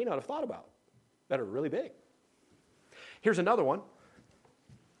you may not have thought about that are really big. Here's another one.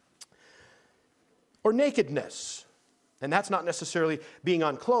 Or nakedness. And that's not necessarily being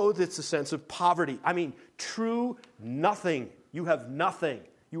unclothed, it's a sense of poverty. I mean, true nothing. You have nothing.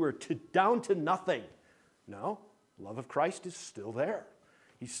 You are down to nothing. No, love of Christ is still there.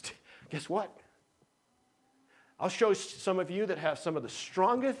 Guess what? I'll show some of you that have some of the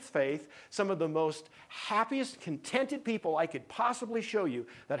strongest faith, some of the most happiest, contented people I could possibly show you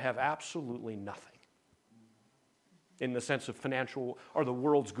that have absolutely nothing. in the sense of financial or the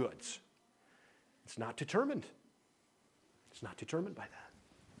world's goods. It's not determined. It's not determined by that.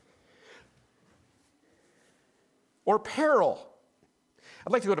 Or peril.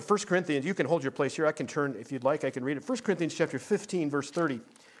 I'd like to go to 1 Corinthians. You can hold your place here. I can turn, if you'd like, I can read it. 1 Corinthians chapter 15, verse 30.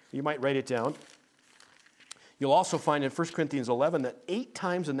 You might write it down. You'll also find in 1 Corinthians 11 that 8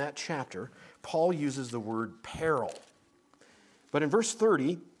 times in that chapter, Paul uses the word peril. But in verse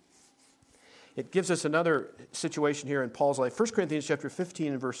 30, it gives us another situation here in Paul's life. 1 Corinthians chapter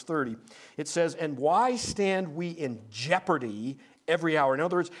 15 and verse 30, it says, "And why stand we in jeopardy every hour?" In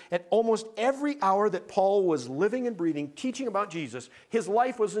other words, at almost every hour that Paul was living and breathing, teaching about Jesus, his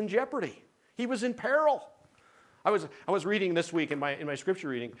life was in jeopardy. He was in peril. I was reading this week in my scripture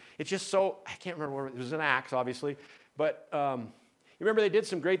reading. It's just so, I can't remember where, it was in Acts, obviously. But you remember they did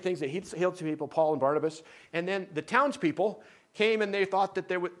some great things. They healed some people, Paul and Barnabas. And then the townspeople came and they thought that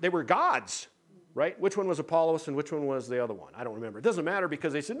they were gods. Right? Which one was Apollos and which one was the other one? I don't remember. It doesn't matter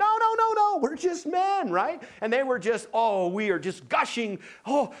because they said, no, we're just men, right? And they were just, we are just gushing.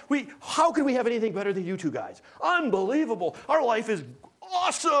 How could we have anything better than you two guys? Unbelievable. Our life is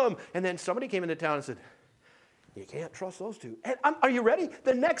awesome. And then somebody came into town and said, you can't trust those two. And are you ready?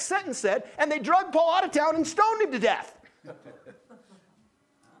 The next sentence said, and they dragged Paul out of town and stoned him to death.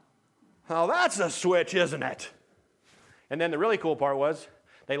 Now that's a switch, isn't it? And then the really cool part was,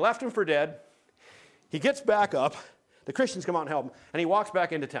 they left him for dead. He gets back up, the Christians come out and help him, and he walks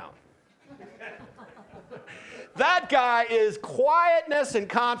back into town. That guy is quietness and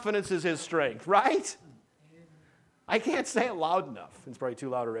confidence is his strength, right? I can't say it loud enough. It's probably too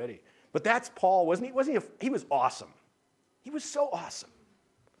loud already. But that's Paul, wasn't he? He was awesome. He was so awesome.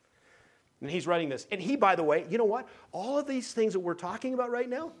 And he's writing this. And he, by the way, you know what? All of these things that we're talking about right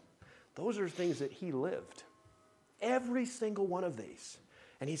now, those are things that he lived. Every single one of these.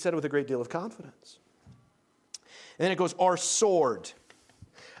 And he said it with a great deal of confidence. And then it goes, our sword.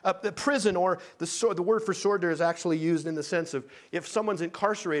 The prison or the sword, the word for sword there is actually used in the sense of if someone's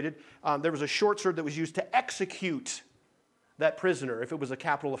incarcerated, there was a short sword that was used to execute that prisoner if it was a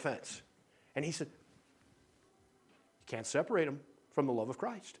capital offense. And he said, you can't separate him from the love of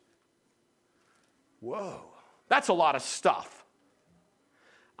Christ. Whoa, that's a lot of stuff.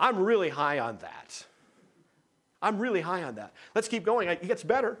 I'm really high on that. Let's keep going. It gets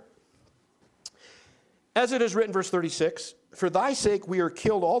better. As it is written, verse 36, for thy sake we are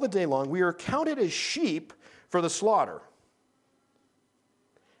killed all the day long. We are counted as sheep for the slaughter.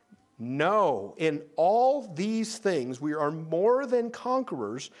 No, in all these things we are more than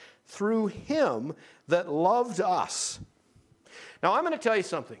conquerors through him that loved us. Now I'm going to tell you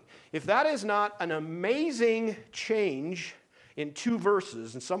something. If that is not an amazing change in 2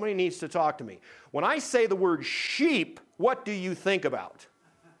 verses, and somebody needs to talk to me. When I say the word sheep, what do you think about?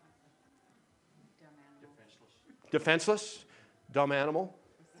 Defenseless? Dumb animal?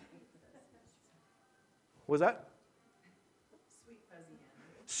 What was that?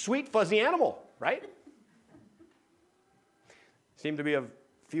 Sweet fuzzy animal, right? Seem to be a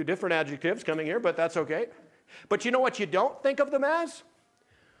few different adjectives coming here, but that's okay. But you know what you don't think of them as?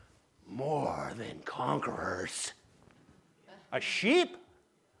 More than conquerors. A sheep?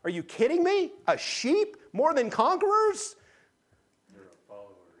 Are you kidding me? A sheep? More than conquerors? They're a follower,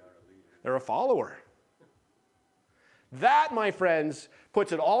 not a leader. They're a follower. That, my friends,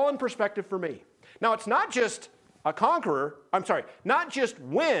 puts it all in perspective for me. Now, it's not just a conqueror. Not just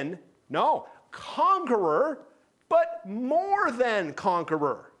win. No, conqueror, but more than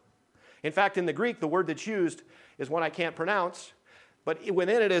conqueror. In fact, in the Greek, the word that's used is one I can't pronounce, but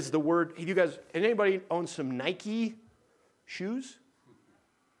within it is the word, anybody own some Nike shoes?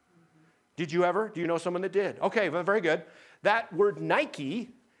 Did you ever? Do you know someone that did? Okay, well, very good. That word Nike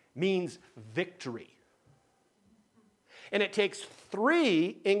means victory. And it takes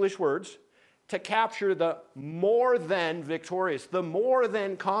 3 English words to capture the more than victorious, the more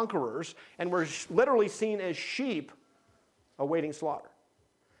than conquerors, and we're literally seen as sheep awaiting slaughter.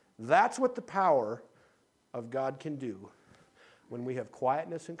 That's what the power of God can do when we have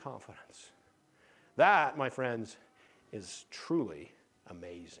quietness and confidence. That, my friends, is truly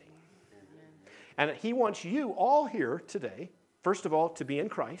amazing. And he wants you all here today, first of all, to be in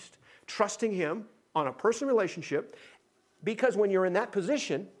Christ, trusting him on a personal relationship, because when you're in that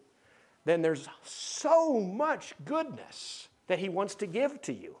position, then there's so much goodness that he wants to give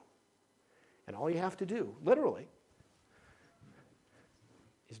to you. And all you have to do, literally,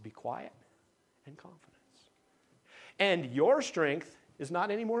 is be quiet and confidence. And your strength is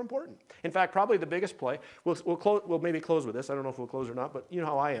not any more important. In fact, probably the biggest play, we'll maybe close with this. I don't know if we'll close or not, but you know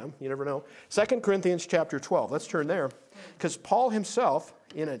how I am. You never know. 2 Corinthians chapter 12. Let's turn there. Because Paul himself,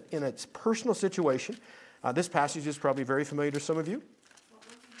 in a personal situation, This passage is probably very familiar to some of you.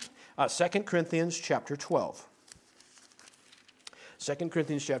 2 Corinthians chapter 12. 2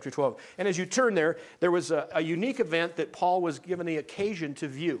 Corinthians chapter 12. And as you turn there was a unique event that Paul was given the occasion to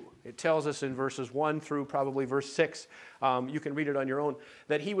view. It tells us in verses 1 through probably verse 6, you can read it on your own,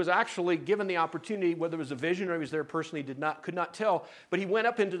 that he was actually given the opportunity, whether it was a vision or he was there personally, could not tell, but he went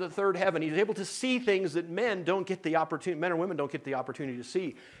up into the third heaven. He was able to see things that men or women don't get the opportunity to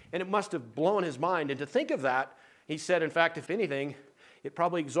see. And it must have blown his mind. And to think of that, he said, in fact, if anything, it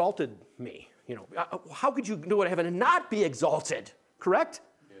probably exalted me. You know, how could you go to heaven and not be exalted? Correct?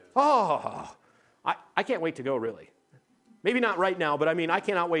 Yeah. Oh, I can't wait to go, really. Maybe not right now, but I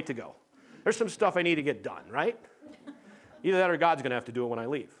cannot wait to go. There's some stuff I need to get done, right? Either that or God's going to have to do it when I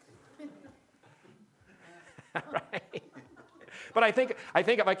leave. Right? But I think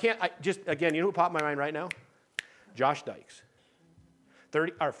if I can't, again, you know who popped in my mind right now? Josh Dykes.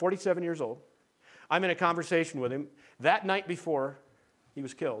 47 years old. I'm in a conversation with him that night before he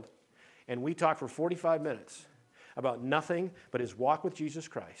was killed, and we talked for 45 minutes about nothing but his walk with Jesus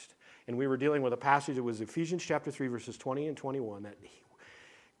Christ. And we were dealing with a passage that was Ephesians chapter 3, verses 20 and 21, that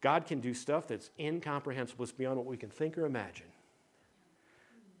God can do stuff that's incomprehensible. It's beyond what we can think or imagine.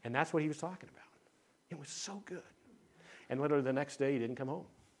 And that's what he was talking about. It was so good. And literally the next day, he didn't come home.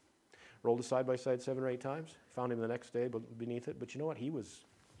 Rolled a side-by-side 7 or 8 times. Found him the next day beneath it. But you know what? He was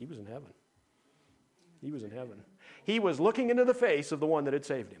in heaven. He was in heaven. He was looking into the face of the one that had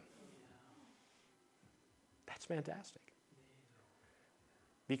saved him. That's fantastic.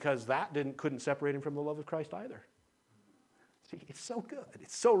 Because that couldn't separate him from the love of Christ either. See, it's so good.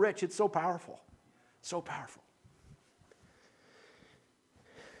 It's so rich. It's so powerful. So powerful.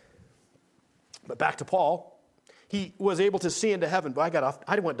 But back to Paul. He was able to see into heaven. But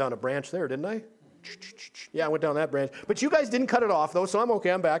I went down a branch there, didn't I? Yeah, I went down that branch. But you guys didn't cut it off, though, so I'm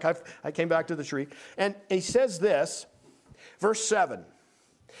okay. I'm back. I came back to the tree. And he says this, verse 7.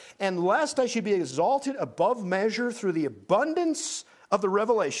 And lest I should be exalted above measure through the abundance of the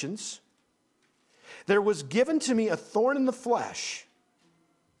revelations, there was given to me a thorn in the flesh,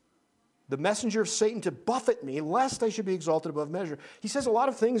 the messenger of Satan to buffet me, lest I should be exalted above measure. He says a lot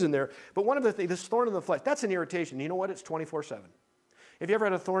of things in there, but one of the things, this thorn in the flesh, that's an irritation. You know what? It's 24/7. Have you ever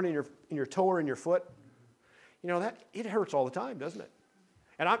had a thorn in your toe or in your foot? You know, that it hurts all the time, doesn't it?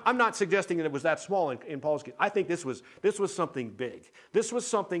 And I'm not suggesting that it was that small in Paul's case. I think this was something big. This was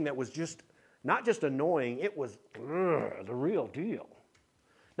something that was just not just annoying. It was the real deal.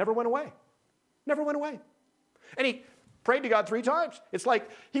 Never went away. Never went away. And he prayed to God 3 times. It's like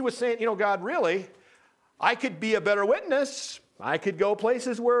he was saying, God, really, I could be a better witness. I could go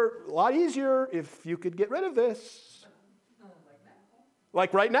places where a lot easier if you could get rid of this.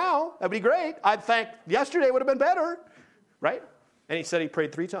 Like right now, that'd be great. I'd think yesterday would have been better, right? And he said he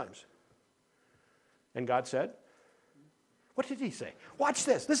prayed 3 times. And God said, what did he say? Watch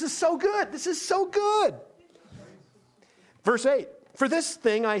this. This is so good. This is so good. Verse 8. For this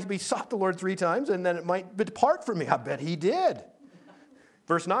thing I besought the Lord 3 times, and then it might depart from me. I bet he did.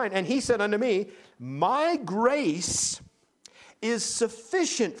 Verse 9. And he said unto me, my grace is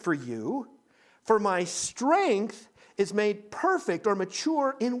sufficient for you, for my strength is made perfect or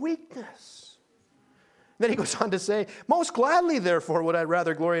mature in weakness. Then he goes on to say, most gladly, therefore, would I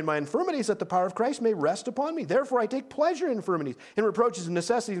rather glory in my infirmities, that the power of Christ may rest upon me. Therefore, I take pleasure in infirmities, in reproaches, and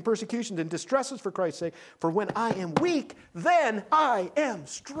necessities, and persecutions, and distresses for Christ's sake. For when I am weak, then I am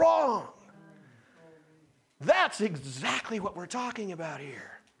strong. That's exactly what we're talking about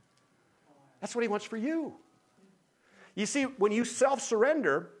here. That's what he wants for you. You see, when you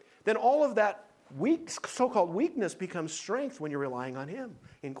self-surrender, then all of that so-called weakness becomes strength when you're relying on him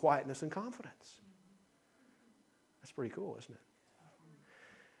in quietness and confidence. That's pretty cool, isn't it?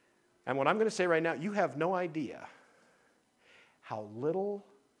 And what I'm going to say right now, you have no idea how little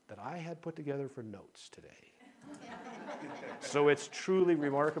that I had put together for notes today. So it's truly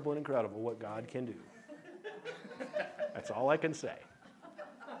remarkable and incredible what God can do. That's all I can say.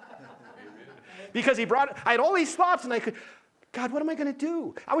 Because I had all these thoughts and God, what am I going to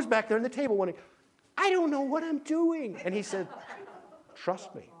do? I was back there on the table wondering, I don't know what I'm doing. And he said,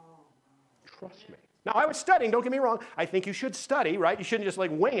 trust me. Trust me. Now, I was studying, don't get me wrong. I think you should study, right? You shouldn't just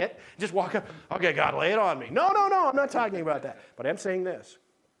wing it, just walk up, okay, God, lay it on me. No, I'm not talking about that. But I'm saying this.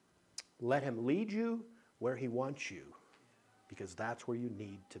 Let him lead you where he wants you, because that's where you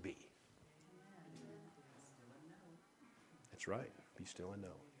need to be. That's right. Be still and know.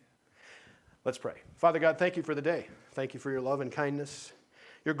 Let's pray. Father God, thank you for the day. Thank you for your love and kindness.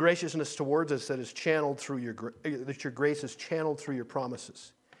 Your graciousness towards us that is channeled through that your grace is channeled through your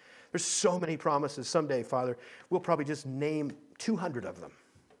promises. There's so many promises. Someday, Father, we'll probably just name 200 of them.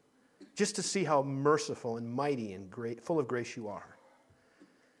 just to see how merciful and mighty and great, full of grace you are.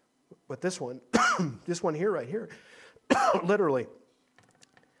 But this one, this one here, right here, literally,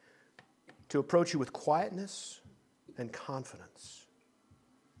 to approach you with quietness and confidence,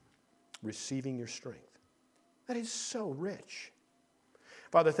 receiving your strength. That is so rich.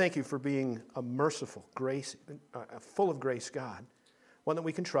 Father, thank you for being a merciful, grace, full of grace God, one that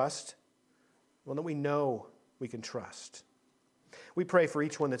we can trust, one that we know we can trust. We pray for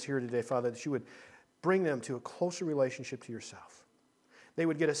each one that's here today, Father, that you would bring them to a closer relationship to yourself. They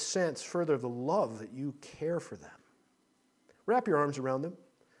would get a sense further of the love that you care for them. Wrap your arms around them.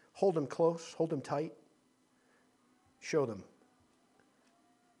 Hold them close. Hold them tight. Show them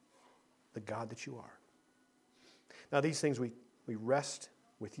the God that you are. Now, these things we rest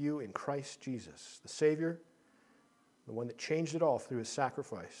with you in Christ Jesus, the Savior, the one that changed it all through his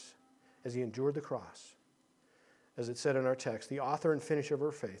sacrifice as he endured the cross. As it said in our text, the author and finisher of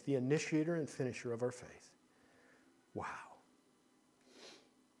our faith, the initiator and finisher of our faith. Wow.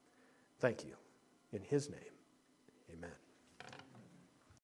 Thank you. In his name.